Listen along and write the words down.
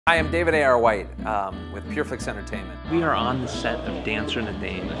Hi, I'm David A.R. White with Pure Flix Entertainment. We are on the set of Dancer in a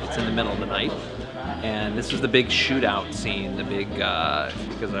Dame. It's in the middle of the night. And this is the big shootout scene, the big,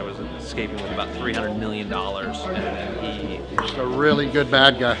 because I was escaping with about $300 million. And then he just a really good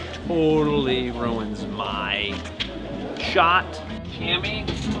bad guy. Totally ruins my shot. Tammy?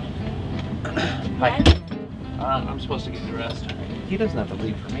 Hi. I'm supposed to get dressed. He doesn't have to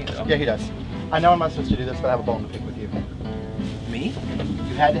leave for me, though. Yeah, he does. I know I'm not supposed to do this, but I have a bone to pick with you. Me?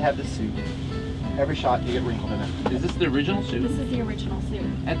 You had to have this suit. Every shot you get wrinkled in it. Is this the original suit? This is the original suit.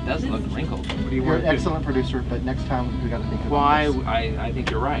 It does look wrinkled. What do you You're want an excellent producer, but next time we got to think of Well, I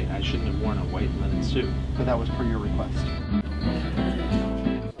think you're right. I shouldn't have worn a white linen suit. But that was per your request.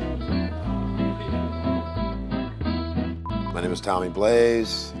 My name is Tommy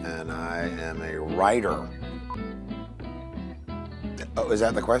Blaze, and I am a writer. Oh, is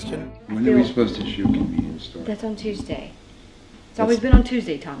that the question? When are we supposed to shoot Convenience Store? That's on Tuesday. It's always been on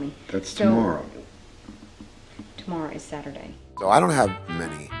Tuesday, Tommy. That's tomorrow. Tomorrow is Saturday. So I don't have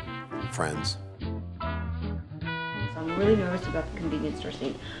many friends. So I'm really nervous about the convenience store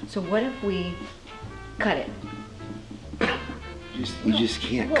scene. So what if we cut it? You just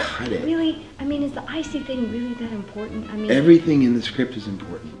can't cut it. Really? I mean, is the icy thing really that important? I mean, Everything in the script is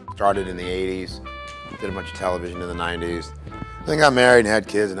important. Started in the 80s, did a bunch of television in the 90s. Then got married and had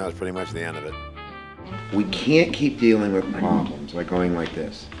kids, and that was pretty much the end of it. We can't keep dealing with problems like going like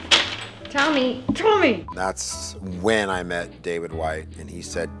this. Tommy! That's when I met David White, and he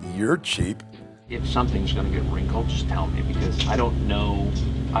said, "You're cheap." If something's gonna get wrinkled, just tell me, because I don't know.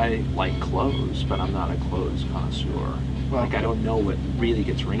 I like clothes, but I'm not a clothes connoisseur. Well, like, I don't know what really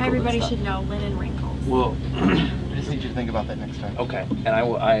gets wrinkled. Everybody and stuff. should know linen wrinkles. Well, I just need you to think about that next time. okay, and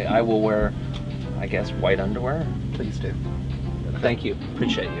I will wear, I guess, white underwear. Please do. Thank you.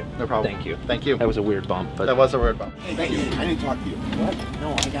 Appreciate you. No problem. Thank you. Thank you. That was a weird bump, but That was a weird bump. Thank you. I need to talk to you. what?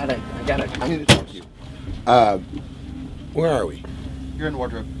 No, I gotta. I need to talk to you. Where are we? You're in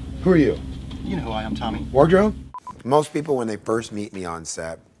wardrobe. Who are you? You know who I am, Tommy. Wardrobe? Most people, when they first meet me on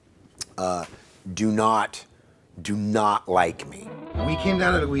set, do not like me. We came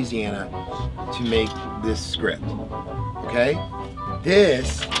down to Louisiana to make this script, okay?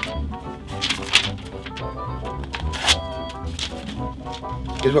 This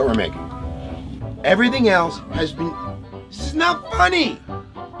is what we're making. Everything else has been, this is not funny.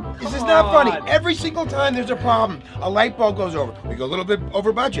 This is not funny. Every single time there's a problem, a light bulb goes over. We go a little bit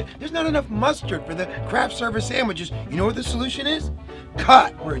over budget. There's not enough mustard for the craft service sandwiches. You know what the solution is?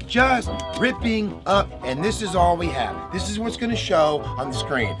 Cut. We're just ripping up, and this is all we have. This is what's going to show on the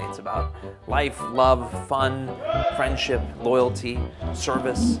screen. It's about life, love, fun, friendship, loyalty,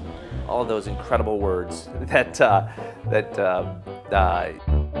 service, all of those incredible words that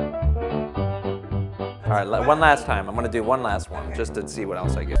all right, one last time. I'm going to do one last one just to see what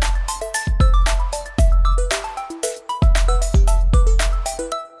else I get.